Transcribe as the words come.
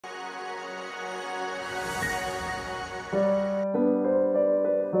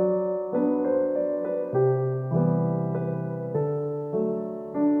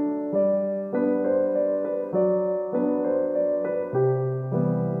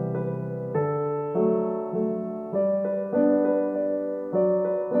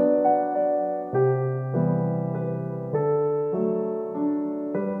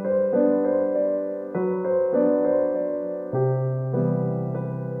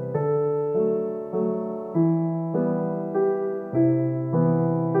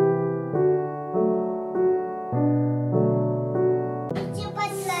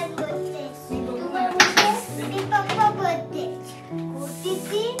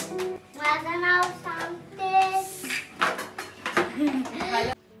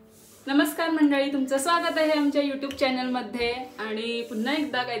नमस्कार मंडळी, तुमचं स्वागत आहे आमच्या YouTube चॅनलमध्ये. आणि पुन्हा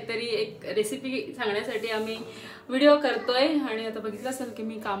एकदा काहीतरी एक रेसिपी सांगण्यासाठी आम्ही व्हिडिओ करतोय. आणि आता बघितलं असेल की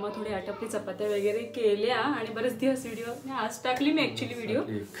मी कामं थोडी आटपली, चपात्या वगैरे केल्या आणि बरेच दिवस व्हिडिओ आज टाकली मी ॲक्च्युली व्हिडिओ.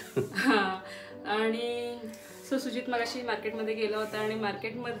 हां, आणि सुजित मगाशी मार्केटमध्ये गेला होता आणि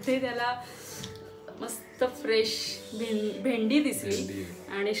मार्केटमध्ये त्याला मस्त फ्रेश भेंडी दिसली.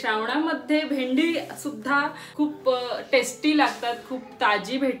 आणि श्रावणामध्ये भेंडी सुद्धा खूप टेस्टी लागतात, खूप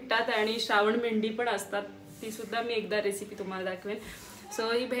ताजी भेटतात आणि श्रावण भेंडी पण असतात. ती सुद्धा मी एकदा रेसिपी तुम्हाला दाखवेन.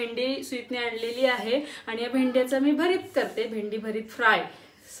 सो ही भेंडी स्वीटने आणलेली आहे आणि या भेंड्याचा मी भरीत करते, भेंडी भरीत फ्राय.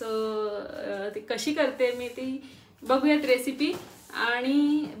 सो ती कशी करते मी ती बघूयात रेसिपी.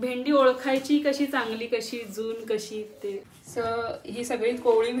 आणि भेंडी ओळखायची कशी, चांगली कशी, जून कशी ते. सो ही सगळी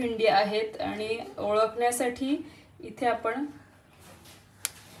कोवळी भेंडी आहेत आणि ओळखण्यासाठी इथे आपण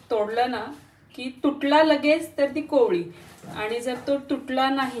तोडलं ना की तुटला लगेच तर ती कोवळी, आणि जर तो तुटला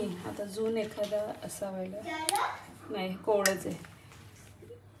नाही, आता जून एखादा असा व्हायला नाही, कोवळच आहे,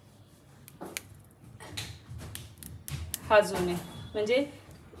 हा जून आहे, म्हणजे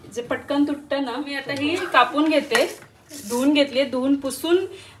जे पटकन तुटतं ना. मी आता ही कापून घेते, धुवून घेतली, धुवून पुसून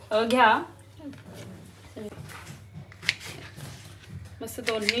घ्या मस्त.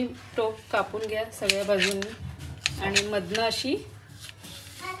 दोन्ही टोक कापून घ्या सगळ्या बाजूंनी आणि मधनं अशी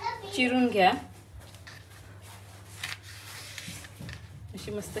चिरून घ्या,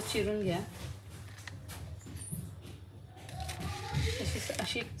 अशी मस्त चिरून घ्या.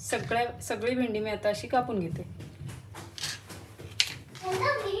 अशी सगळी भेंडी मी आता अशी कापून घेते.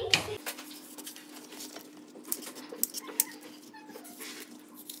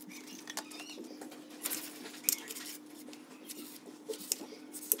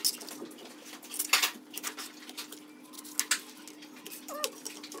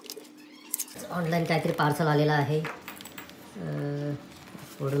 ऑनलाईन काहीतरी पार्सल आलेलं आहे,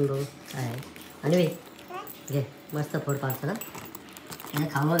 फोडून बघू काय आहे. आणि घे मस्त फोड पार्सल. हा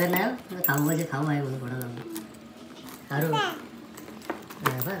खाऊ वगैरे नाही, खाऊ म्हणजे खाऊ आहे म्हणून फोडा लावून. अरू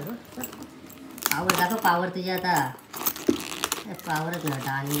बरं पावर दाखव, पावर तुझी आता पावरच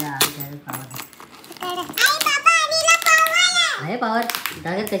नाही आणि पावर आहे. पावर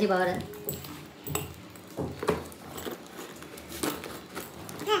दाखल कशी पावर आहे.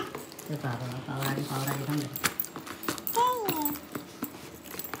 पावर आधी थांबलं.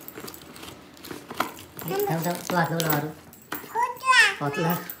 तू हात नव्हता मारू,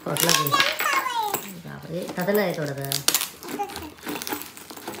 पोचला तसं नाही थोडंसं.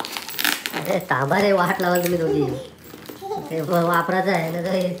 अरे तांबा रे, वाट लावाल तुम्ही दोघी. ते वापरायचं आहे ना,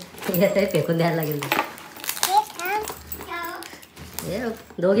 तर येतं फेकून द्यायला लागेल. हे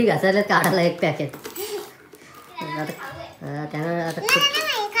दोघी घासायला काढायला एक पॅकेट. त्यानं आता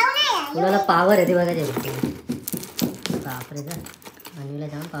कुणाला पावर आहे ते बघायचे. बापरे का, आणवीला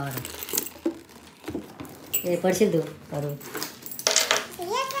जाऊन पावर आहे. हे पडशील तू करून.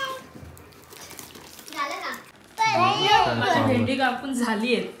 माझी भेंडी कापून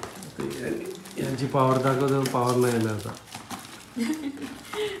झाली आहे. यांची पावर दाखवतो, पावर नाही येणार आता.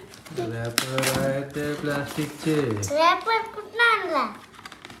 रॅपर आहे ते प्लास्टिकचे. रॅपर कुठं आणला?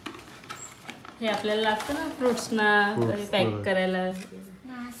 हे आपल्याला लागतं ना फ्रुट्सना पॅक करायला.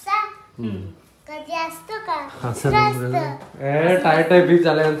 कधी असतो का? टाईट आहे पीस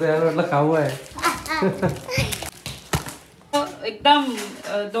झाल्यानंतर यार म्हटलं खाऊ आहे. एकदम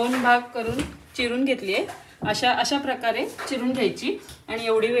दोन भाग करून चिरून घेतली आहे. अशा प्रकारे चिरून घ्यायची. आणि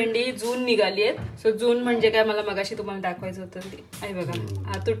एवढी भेंडी जून निघाली आहेत. सो जून म्हणजे काय मला मगाशी तुम्हाला दाखवायचं होतं ते आहे बघा.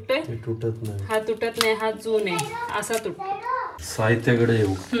 हा तुटतोय, तुटत नाही, हा तुटत नाही, हा जून आहे, असा तुटतो. साहित्याकडे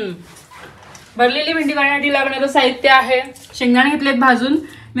येऊ. भरलेली भेंडी करण्यासाठी लागणारं साहित्य आहे: शेंगदाणे घेतलेत भाजून,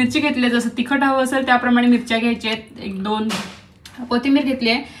 मिरची घेतली, जसं तिखट हवं असेल त्याप्रमाणे मिरच्या घ्यायच्या आहेत, 1-2 कोथिंबीर घेतली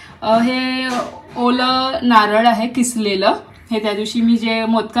आहे. हे ओलं नारळ आहे किसलेलं, हे त्या दिवशी मी जे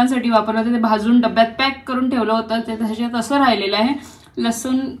मोदकांसाठी वापरलं होतं ते भाजून डब्यात पॅक करून ठेवलं होतं, ते तशात असं राहिलेलं आहे.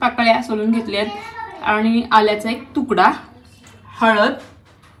 लसूण पाकळ्या सोलून घेतल्या आहेत आणि आल्याचा एक तुकडा, हळद,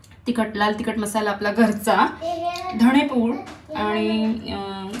 लाल तिखट मसाला आपला घरचा, धणेपूड आणि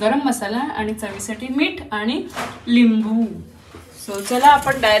गरम मसाला आणि चवीसाठी मीठ आणि लिंबू. सो चला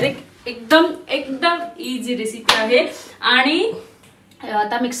आपण डायरेक्ट एकदम इझी रेसिपी आहे. आणि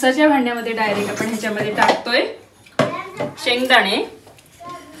आता मिक्सरच्या भांड्यामध्ये डायरेक्ट आपण ह्याच्यामध्ये टाकतोय शेंगदाणे,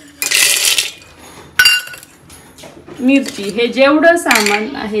 मिरची. हे जेवढं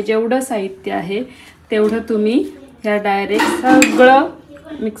सामान आहे, जेवढं साहित्य आहे तेवढं तुम्ही ह्या डायरेक्ट सगळं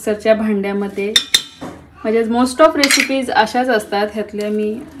मिक्सरच्या भांड्यामध्ये, म्हणजे मोस्ट ऑफ रेसिपीज अशाच असतात. ह्यातल्या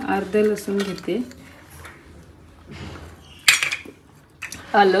मी अर्धे लसूण घेते,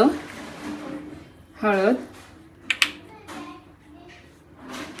 आलं, हळद,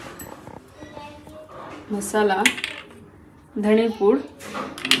 मसाला, धणेपूड,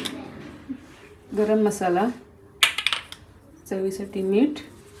 गरम मसाला, चवीसाठी मीठ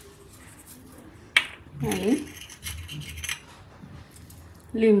आणि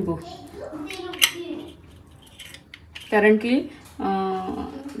लिंबू. कारण की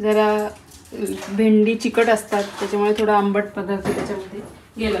जरा भेंडी चिकट असतात त्याच्यामुळे थोडा आंबट पदार्थ त्याच्यामध्ये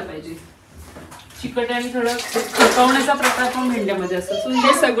गेला पाहिजे. चिकट आणि थोडं खवण्याचा प्रकार पण भेंड्यामध्ये असतो.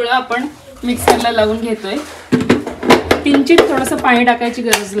 हे सगळं आपण मिक्सरला लावून घेतोय. किंचित थोडंसं पाणी टाकायची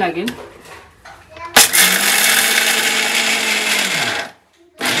गरज लागेल.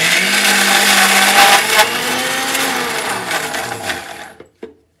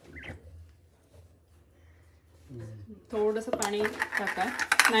 थोडंसं पाणी टाका,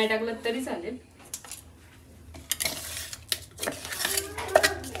 नाही टाकलं तरी चालेल.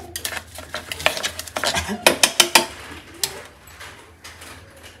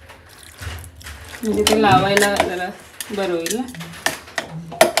 म्हणजे ते लावायला जरा बरं होईल ना.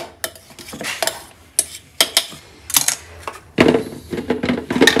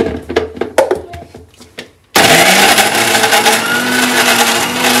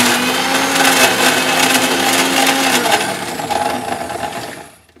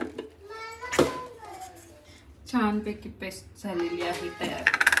 छानपैकी पेस्ट झालेली आहे तयार.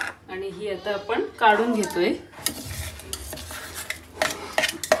 आणि ही आता आपण काढून घेतोय.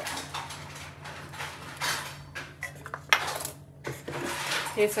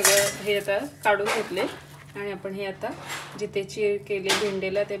 हे सगळं हे आता काढून घेतले आणि आपण हे आता जिथे चीर केले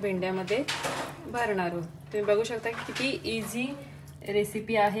भेंडेला त्या भेंड्यामध्ये भरणार आहोत. तुम्ही बघू शकता किती इझी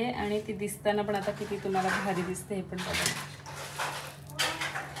रेसिपी आहे आणि ती दिसताना पण आता किती तुम्हाला भारी दिसते हे पण बघा.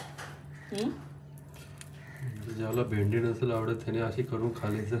 ज्याला भेंडी नसेल आवडत त्याने अशी करून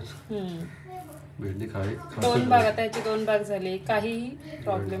खाली तर भेंडी खाली. 2 भाग आता याचे 2 भाग झाले, काहीही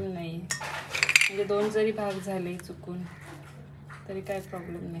प्रॉब्लेम नाही. म्हणजे 2 जरी भाग झाले चुकून तरी काय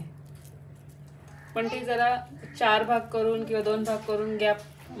प्रॉब्लेम नाही. पण ते जरा 4 भाग करून किंवा 2 भाग करून गॅप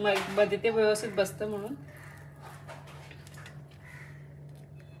मध्ये ते व्यवस्थित बसतं म्हणून.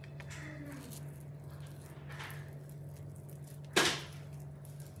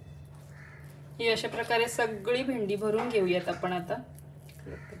 ही अशा प्रकारे सगळी भेंडी भरून घेऊयात आपण. आता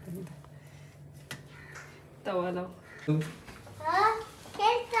तवा लाव.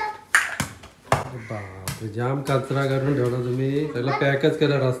 बापरे, जाम कचरा करून ठेवला तुम्ही. त्याला पॅकच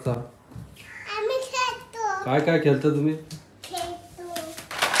केला रस्ता. काय काय खेळता तुम्ही?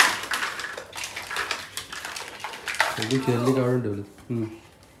 सगळी खेळली काढून ठेवली.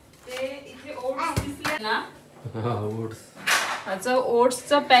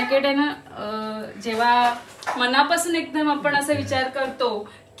 ओट्सचं पॅकेट आहे ना. जेव्हा मनापासून एकदम आपण असा विचार करतो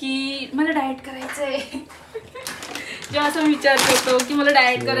की मला डाएट करायचंय, जेव्हा असं विचार करतो की मला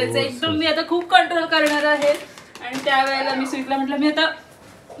डाएट करायचंय, एकदम मी आता खूप कंट्रोल करणार आहे. आणि त्यावेळेला मी स्वीटला म्हटलं मी आता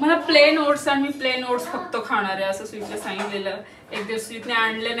मला प्लेन ओट्स आणि मी प्लेन ओट्स फक्त खाणार आहे असं स्वीटला सांगितलेलं. एक दिवस स्वीटने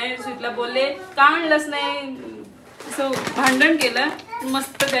आणले नाही. स्वीटला बोलले का आणलंच नाही, असं भांडण केलं.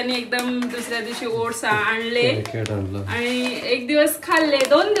 मस्त त्यांनी एकदम दुसऱ्या दिवशी ओट्स आणले आणि एक दिवस खाल्ले,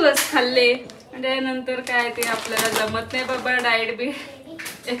 2 दिवस खाल्ले. आणि त्यानंतर काय ते आपल्याला जमत नाही बाबा. डाएट बी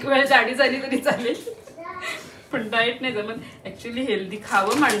एक वेळ जाडी झाली तरी चालेल पण डाएट नाही जमत. ऍक्च्युली हेल्दी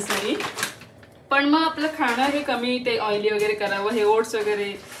खावं माणसाने, पण मग आपलं खाणं हे कमी ते ऑइली वगैरे करावं. हे ओट्स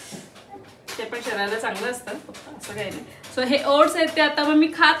वगैरे ते पण शरीराला चांगलं असतं, असं काही नाही. सो हे ओट्स आहेत ते आता मग मी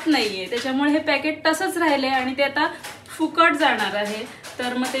खात नाहीये, त्याच्यामुळे हे पॅकेट तसंच राहिले आणि ते आता फुकट जाणार आहे.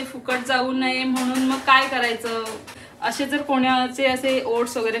 तर मग ते फुकट जाऊ नये म्हणून मग काय करायचं. असे जर कोणाचे असे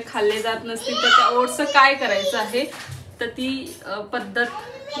ओट्स वगैरे खाल्ले जात नसतील तर त्या ओट्सचं काय करायचं आहे, तर ती पद्धत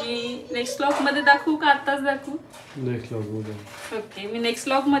मी नेक्स्ट व्लॉग मध्ये दाखवू का आताच दाखवू? नेक्स्ट व्लॉग मध्ये. ओके, मी नेक्स्ट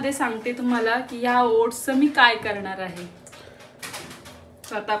व्लॉग मध्ये सांगते तुम्हाला की ह्या ओट्सचं मी काय करणार आहे.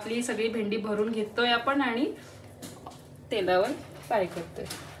 सो आता आपली सगळी भेंडी भरून घेतोय आपण आणि तेलावर फ्राय करतोय.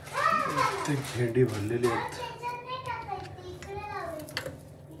 ते भेंडी भरलेली आहेत.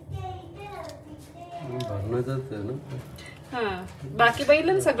 भरणारच आहे ना. हा, बाकी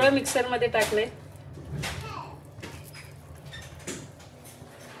पहिलं सगळं मिक्सर मध्ये टाकलंय.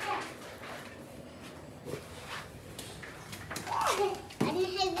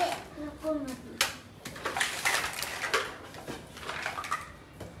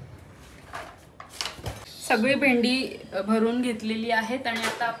 सगळी भेंडी भरून घेतलेली आहेत आणि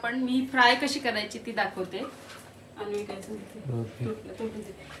आता आपण मी फ्राय कशी करायची ती दाखवते. आणि काय सांगितलं,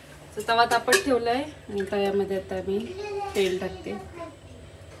 तवा तापत ठेवलाय आणि तव्यामध्ये आता मी तेल टाकते.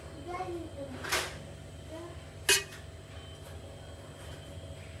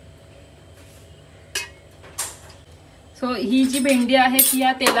 सो ही जी भेंडी आहे ती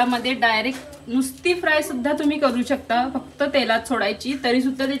या तेलामध्ये डायरेक्ट नुसती फ्राय सुद्धा तुम्ही करू शकता, फक्त तेलात सोडायची, तरी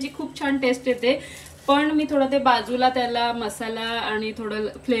सुद्धा त्याची खूप छान टेस्ट येते. पण मी थोडं ते बाजूला त्याला मसाला आणि थोडं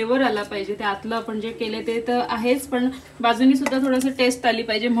फ्लेवर आला पाहिजे, ते आतलं आपण जे केले ते तर आहेच, पण बाजूनी सुद्धा थोडंसं टेस्ट आली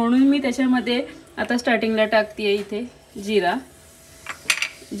पाहिजे, म्हणून मी त्याच्यामध्ये आता स्टार्टिंगला टाकते इथे जिरं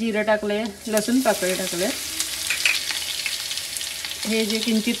टाकले, लसूण पाकळी टाकले, हे जे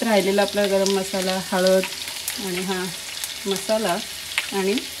किंचित राहिलेलं आपला गरम मसाला, हळद आणि हा मसाला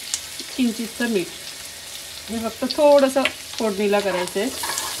आणि किंचितचं मीठ, हे फक्त थोडंसं फोडणीला करायचं आहे.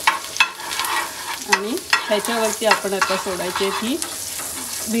 आणि त्याच्यावरती आपण आता सोडायची ती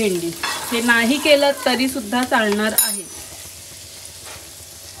भेंडी. हे नाही केलं तरी सुद्धा चालणार आहे.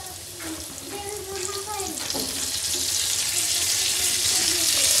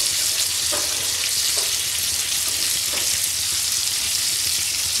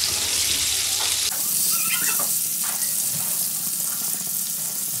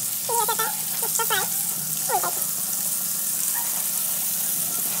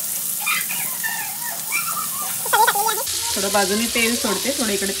 थोडं बाजूने तेल सोडते,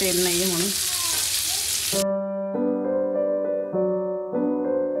 थोडं इकडे तेल नाहीये म्हणून.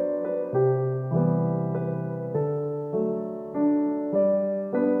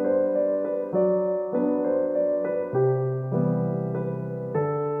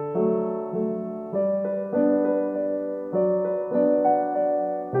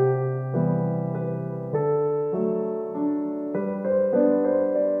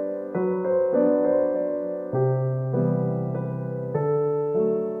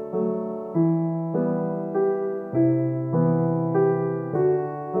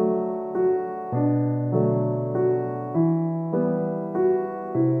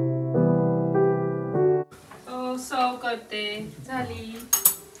 सर्व करते झाली.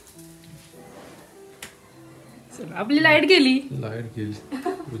 आपली लाईट गेली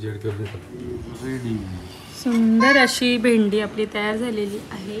उजेड रेडी. सुंदर अशी भेंडी आपली तयार झालेली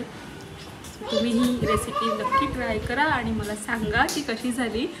आहे. तुम्ही ही रेसिपी नक्की ट्राय करा आणि मला सांगा की कशी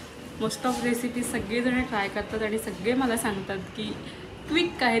झाली. मोस्ट ऑफ रेसिपी सगळेजण ट्राय करतात आणि सगळे मला सांगतात की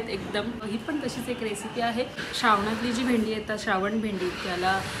क्विक आहेत एकदम. ही पण तशीच एक रेसिपी आहे. श्रावणातली जी भेंडी येतात, श्रावण भेंडी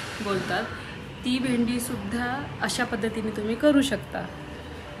त्याला बोलतात, ती भेंडी सुद्धा अशा पद्धतीने तुम्ही करू शकता.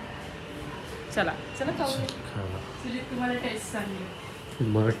 चला चला खाऊ. सुजित तुम्हाला टेस्ट सांगेल.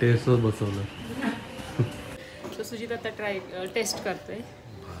 मला टेस्टच बसवलं. तर सुजित आता टेस्ट करतोय.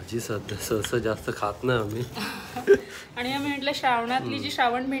 भाजी सध्या सहसा जास्त खात नाही आम्ही. आणि आम्ही म्हटलं श्रावणातली जी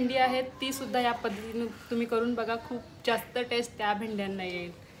श्रावण भेंडी आहे ती सुद्धा या पद्धतीने तुम्ही करून बघा, खूप जास्त टेस्ट त्या भेंड्यांना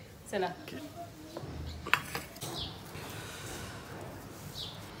येईल. चला.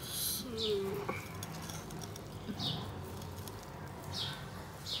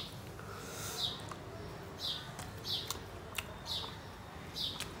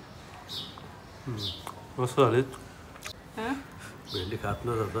 मस्त झाले. हां, भेंडी खात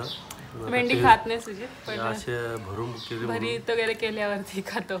नाही आता. भेंडी खात नाही सुजित, पण असे भरून भरीत वगैरे केल्यावरती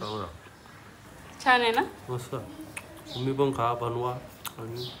खातो. छान आहे ना. मस्त. तुम्ही पण खा, बनवा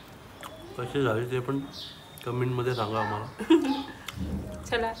आणि कसे झाले ते पण कमेंटमध्ये सांगा आम्हाला.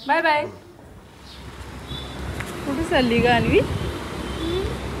 चला बाय बाय. कुठे चालली ग अन्वी?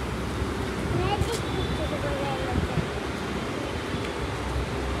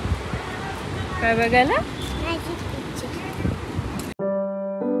 काय बघायला?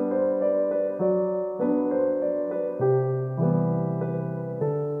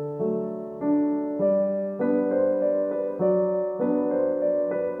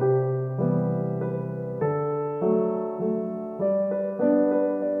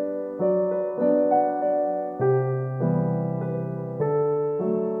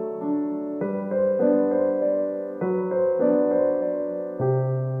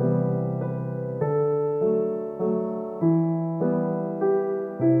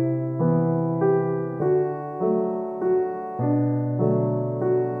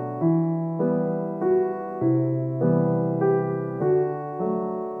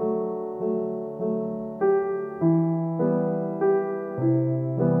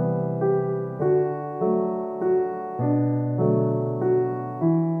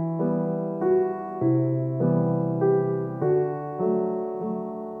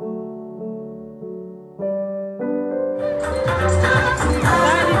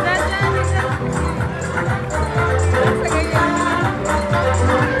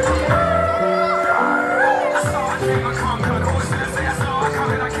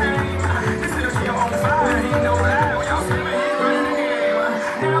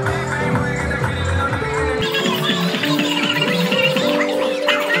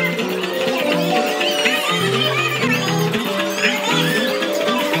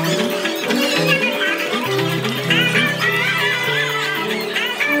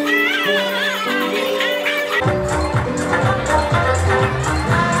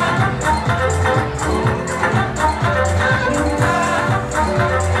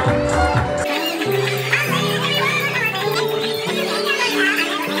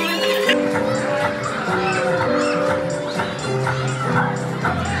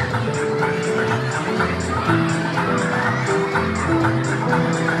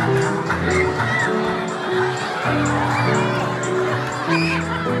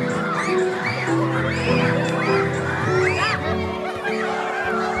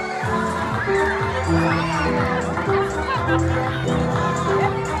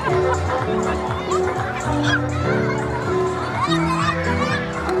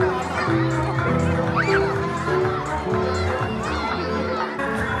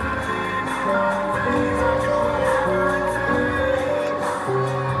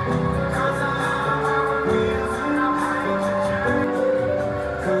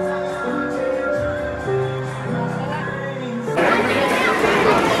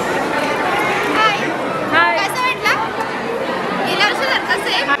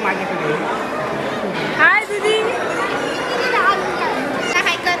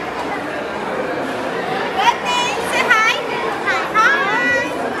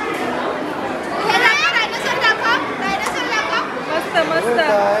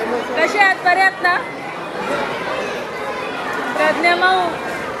 कसे आहात? बरे आहात ना? प्रज्ञा माऊ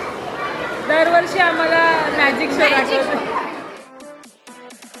दरवर्षी आम्हाला मॅजिक शो दाखवतो.